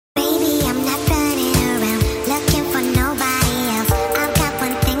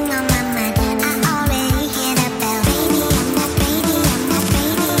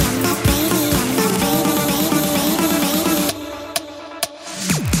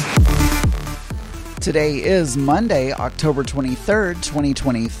Today is Monday, October 23rd,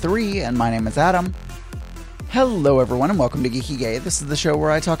 2023, and my name is Adam. Hello everyone and welcome to Geeky Gay. This is the show where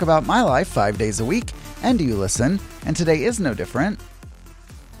I talk about my life 5 days a week, and you listen, and today is no different.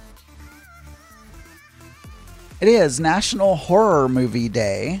 It is National Horror Movie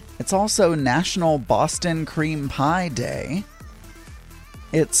Day. It's also National Boston Cream Pie Day.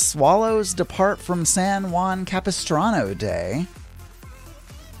 It's Swallows Depart from San Juan Capistrano Day.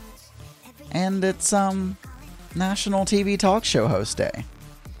 And it's National TV Talk Show Host Day.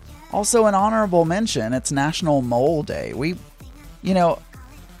 Also an honorable mention, it's National Mole Day.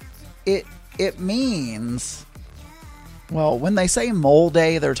 It means, well, when they say Mole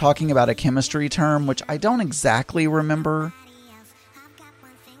Day, they're talking about a chemistry term, which I don't exactly remember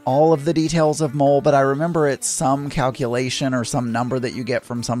all of the details of mole, but I remember it's some calculation or some number that you get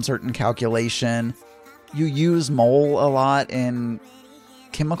from some certain calculation. You use mole a lot in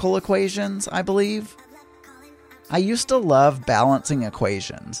chemical equations, I believe. I used to love balancing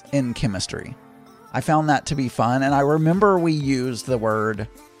equations in chemistry. I found that to be fun, and I remember we used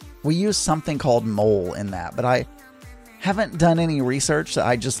something called mole in that, but I haven't done any research.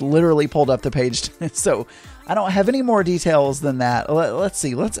 I just literally pulled up the page, so I don't have any more details than that. Let's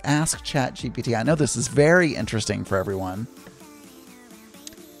see. Let's ask ChatGPT. I know this is very interesting for everyone.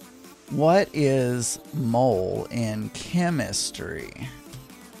 What is mole in chemistry?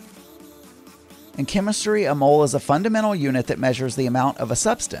 In chemistry, a mole is a fundamental unit that measures the amount of a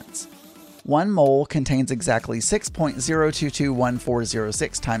substance. 1 mole contains exactly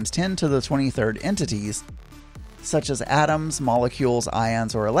 6.0221406 times 10 to the 23rd entities, such as atoms, molecules,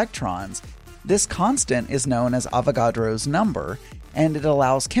 ions, or electrons. This constant is known as Avogadro's number, and it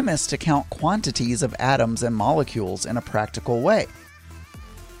allows chemists to count quantities of atoms and molecules in a practical way.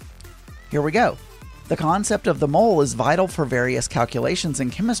 Here we go. The concept of the mole is vital for various calculations in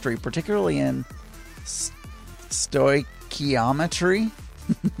chemistry, particularly in stoichiometry,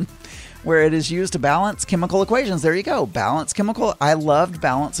 where it is used to balance chemical equations. There you go. Balance chemical. I loved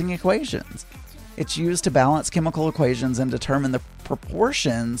balancing equations. It's used to balance chemical equations and determine the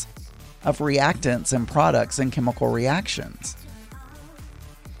proportions of reactants and products in chemical reactions.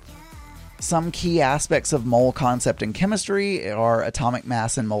 Some key aspects of mole concept in chemistry are atomic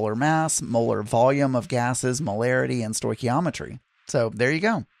mass and molar mass, molar volume of gases, molarity, and stoichiometry. So there you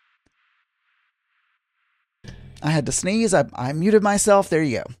go. I had to sneeze. I muted myself. There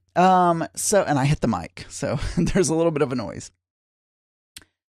you go. And I hit the mic. So there's a little bit of a noise.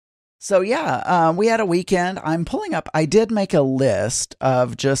 So yeah, we had a weekend. I'm pulling up. I did make a list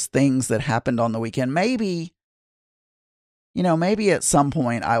of just things that happened on the weekend. Maybe at some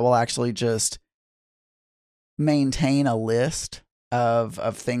point I will actually just maintain a list of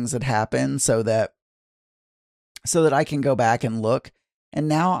things that happened so that I can go back and look. And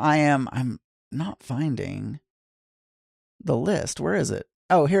now I'm not finding the list. Where is it?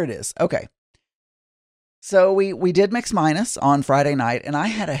 Oh, here it is. Okay. So we did Mix Minus on Friday night, and I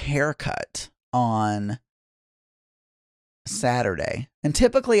had a haircut on Saturday. And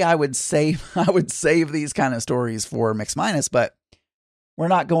typically I would save these kind of stories for Mix Minus, but we're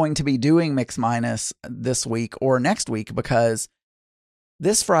not going to be doing Mix Minus this week or next week because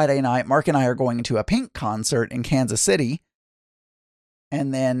this Friday night, Mark and I are going to a Pink concert in Kansas City.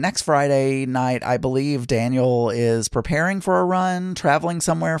 And then next Friday night, I believe Daniel is preparing for a run, traveling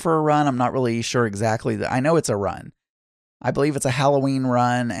somewhere for a run. I'm not really sure exactly. I know it's a run. I believe it's a Halloween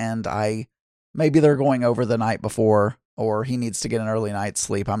run, and maybe they're going over the night before, or he needs to get an early night's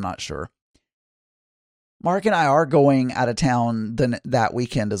sleep. I'm not sure. Mark and I are going out of town that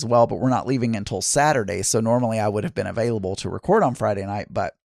weekend as well, but we're not leaving until Saturday. So normally I would have been available to record on Friday night,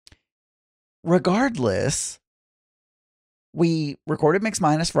 but regardless, we recorded Mix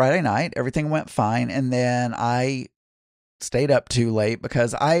Minus Friday night. Everything went fine. And then I stayed up too late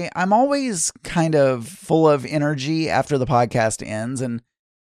because I'm always kind of full of energy after the podcast ends. And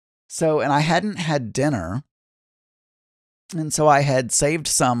I hadn't had dinner. And so I had saved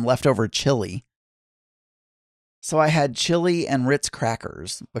some leftover chili. So I had chili and Ritz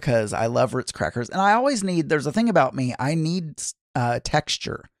crackers because I love Ritz crackers. And I always there's a thing about me, I need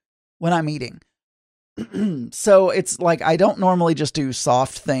texture when I'm eating. So it's like I don't normally just do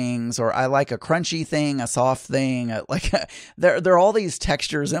soft things, or I like a crunchy thing, a soft thing. There are all these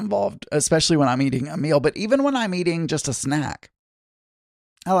textures involved, especially when I'm eating a meal. But even when I'm eating just a snack,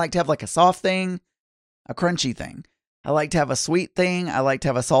 I like to have like a soft thing, a crunchy thing. I like to have a sweet thing. I like to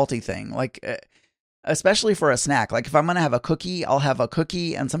have a salty thing. Especially for a snack. Like if I'm going to have a cookie, I'll have a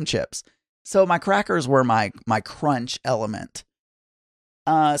cookie and some chips. So my crackers were my crunch element.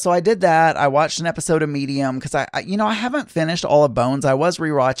 So I did that. I watched an episode of Medium because I haven't finished all of Bones. I was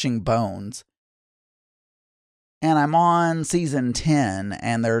rewatching Bones. and I'm on season 10,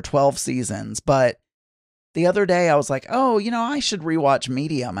 and there are 12 seasons. But the other day I was like, oh, I should rewatch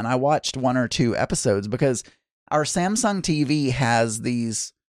Medium. And I watched 1 or 2 episodes because our Samsung TV has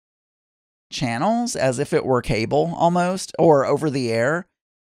these channels as if it were cable almost, or over the air.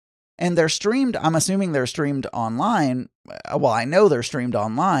 And they're streamed. I'm assuming they're streamed online. Well, I know they're streamed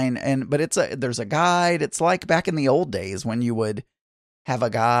online, but there's a guide. It's like back in the old days when you would have a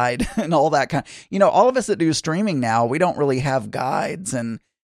guide and all that kind. All of us that do streaming now, we don't really have guides and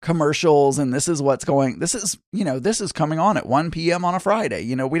commercials. And this is coming on at 1 p.m. on a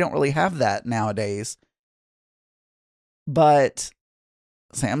Friday. We don't really have that nowadays. But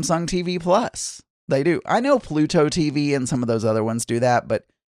Samsung TV Plus, they do. I know Pluto TV and some of those other ones do that, but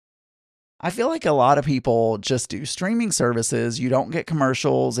I feel like a lot of people just do streaming services. You don't get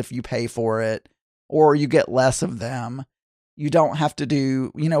commercials if you pay for it, or you get less of them. You don't have to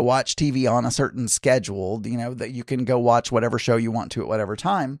do, watch TV on a certain schedule, that you can go watch whatever show you want to at whatever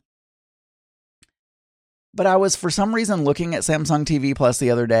time. But I was, for some reason, looking at Samsung TV Plus the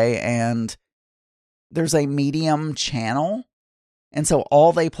other day, and there's a Medium channel. And so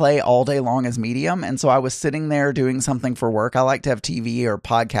all they play all day long is Medium. And so I was sitting there doing something for work. I like to have TV or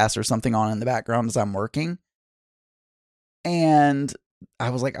podcast or something on in the background as I'm working. And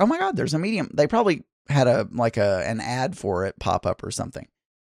I was like, oh my God, there's a Medium. They probably had an ad for it pop up or something.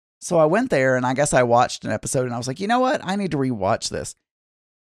 So I went there, and I guess I watched an episode, and I was like, you know what? I need to rewatch this.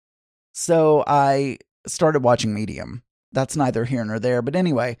 So I started watching Medium. That's neither here nor there. But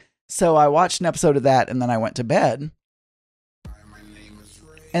anyway, so I watched an episode of that, and then I went to bed.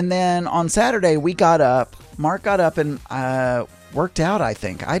 And then on Saturday, Mark got up and worked out, I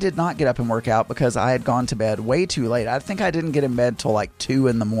think. I did not get up and work out because I had gone to bed way too late. I think I didn't get in bed till like 2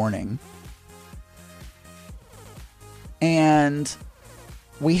 a.m. And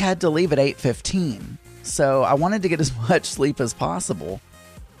we had to leave at 8:15. So I wanted to get as much sleep as possible.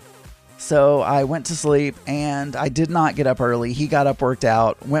 So I went to sleep, and I did not get up early. He got up, worked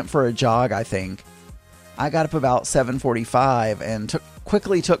out, went for a jog, I think. I got up about 7:45 and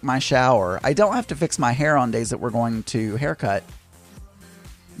quickly took my shower. I don't have to fix my hair on days that we're going to haircut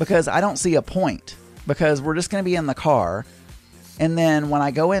because I don't see a point, because we're just going to be in the car. And then when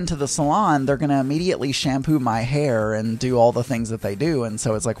I go into the salon, they're going to immediately shampoo my hair and do all the things that they do. And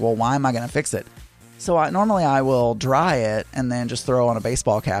so it's like, well, why am I going to fix it? So normally I will dry it and then just throw on a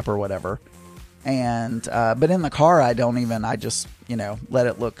baseball cap or whatever. And, but in the car, I just, let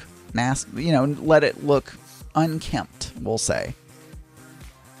it look nasty, let it look unkempt, we'll say.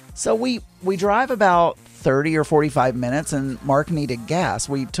 So we drive about 30 or 45 minutes, and Mark needed gas.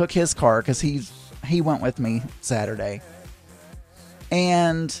 We took his car because he went with me Saturday.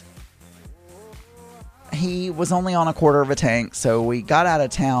 And he was only on a quarter of a tank, so we got out of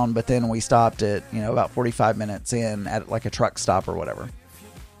town, but then we stopped at, about 45 minutes in at like a truck stop or whatever.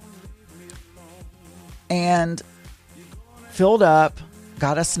 And filled up,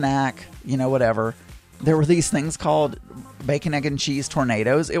 got a snack, whatever. There were these things called bacon, egg, and cheese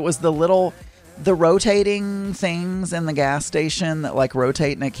tornadoes. It was the rotating things in the gas station that like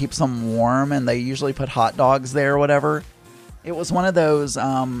rotate and it keeps them warm, and they usually put hot dogs there or whatever. It was one of those,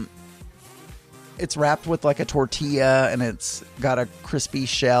 it's wrapped with like a tortilla, and it's got a crispy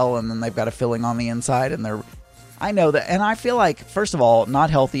shell, and then they've got a filling on the inside, and I know that, and I feel like, first of all,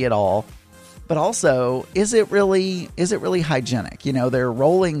 not healthy at all. But also, is it really hygienic? They're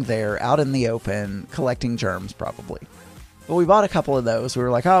rolling there out in the open, collecting germs probably. But we bought a couple of those. We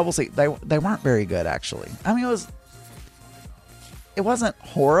were like, oh, we'll see. They weren't very good, actually. I mean, it wasn't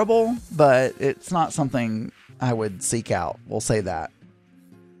horrible, but it's not something I would seek out. We'll say that.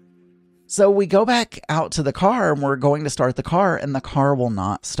 So we go back out to the car, and we're going to start the car, and the car will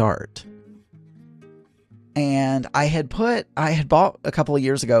not start. And I had bought a couple of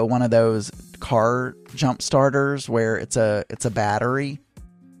years ago one of those car jump starters where it's a battery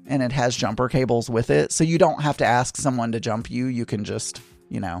and it has jumper cables with it. So you don't have to ask someone to jump you. You can just,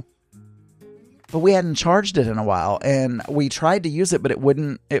 But we hadn't charged it in a while, and we tried to use it, but it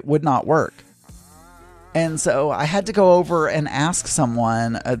would not work. And so I had to go over and ask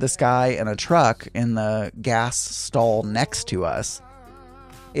someone, this guy in a truck in the gas stall next to us,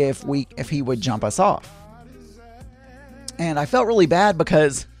 if he would jump us off. And I felt really bad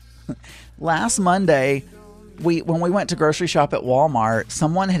because last Monday, when we went to grocery shop at Walmart,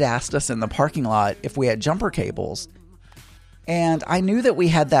 someone had asked us in the parking lot if we had jumper cables. And I knew that we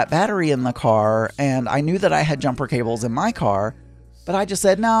had that battery in the car, and I knew that I had jumper cables in my car, but I just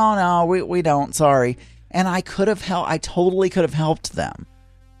said, no, we don't, sorry. And I totally could have helped them.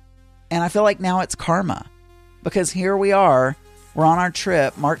 And I feel like now it's karma, because here we are, we're on our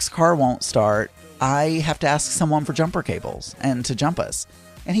trip, Mark's car won't start. I have to ask someone for jumper cables and to jump us.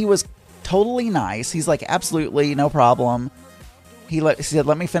 And he was totally nice. He's like, absolutely, no problem. He said,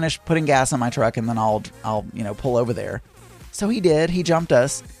 let me finish putting gas in my truck and then I'll pull over there. So he did. He jumped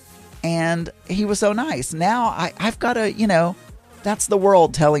us and he was so nice. Now I've got to, that's the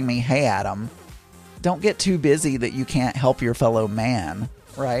world telling me, hey, Adam, don't get too busy that you can't help your fellow man,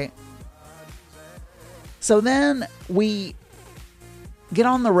 right? So then we get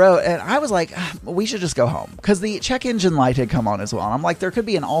on the road and I was like, we should just go home because the check engine light had come on as well. And I'm like, there could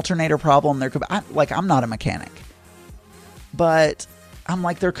be an alternator problem. I'm not a mechanic. But I'm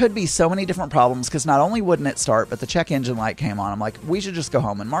like, there could be so many different problems because not only wouldn't it start, but the check engine light came on. I'm like, we should just go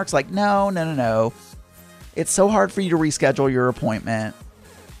home. And Mark's like, no. It's so hard for you to reschedule your appointment.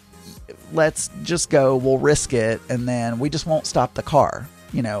 Let's just go. We'll risk it. And then we just won't stop the car.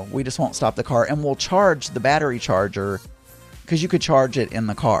 We just won't stop the car. And we'll charge the battery charger because you could charge it in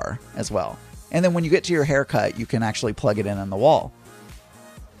the car as well. And then when you get to your haircut, you can actually plug it in the wall.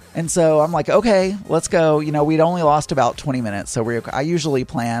 And so I'm like, okay, let's go. We'd only lost about 20 minutes. So I usually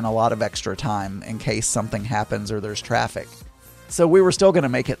plan a lot of extra time in case something happens or there's traffic. So we were still going to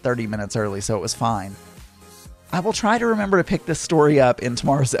make it 30 minutes early. So it was fine. I will try to remember to pick this story up in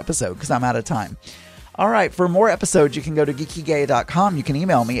tomorrow's episode because I'm out of time. All right. For more episodes, you can go to geekygay.com. You can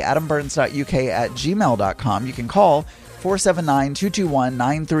email me, adamburns.uk@gmail.com. You can call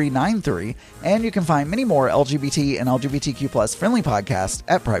 479-221-9393. And you can find many more LGBT and LGBTQ plus friendly podcasts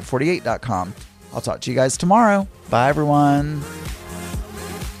at pride48.com. I'll talk to you guys tomorrow. Bye, everyone.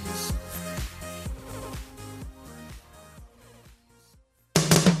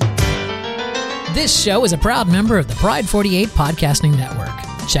 This show is a proud member of the Pride 48 Podcasting Network.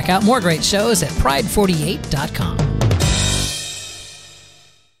 Check out more great shows at pride48.com.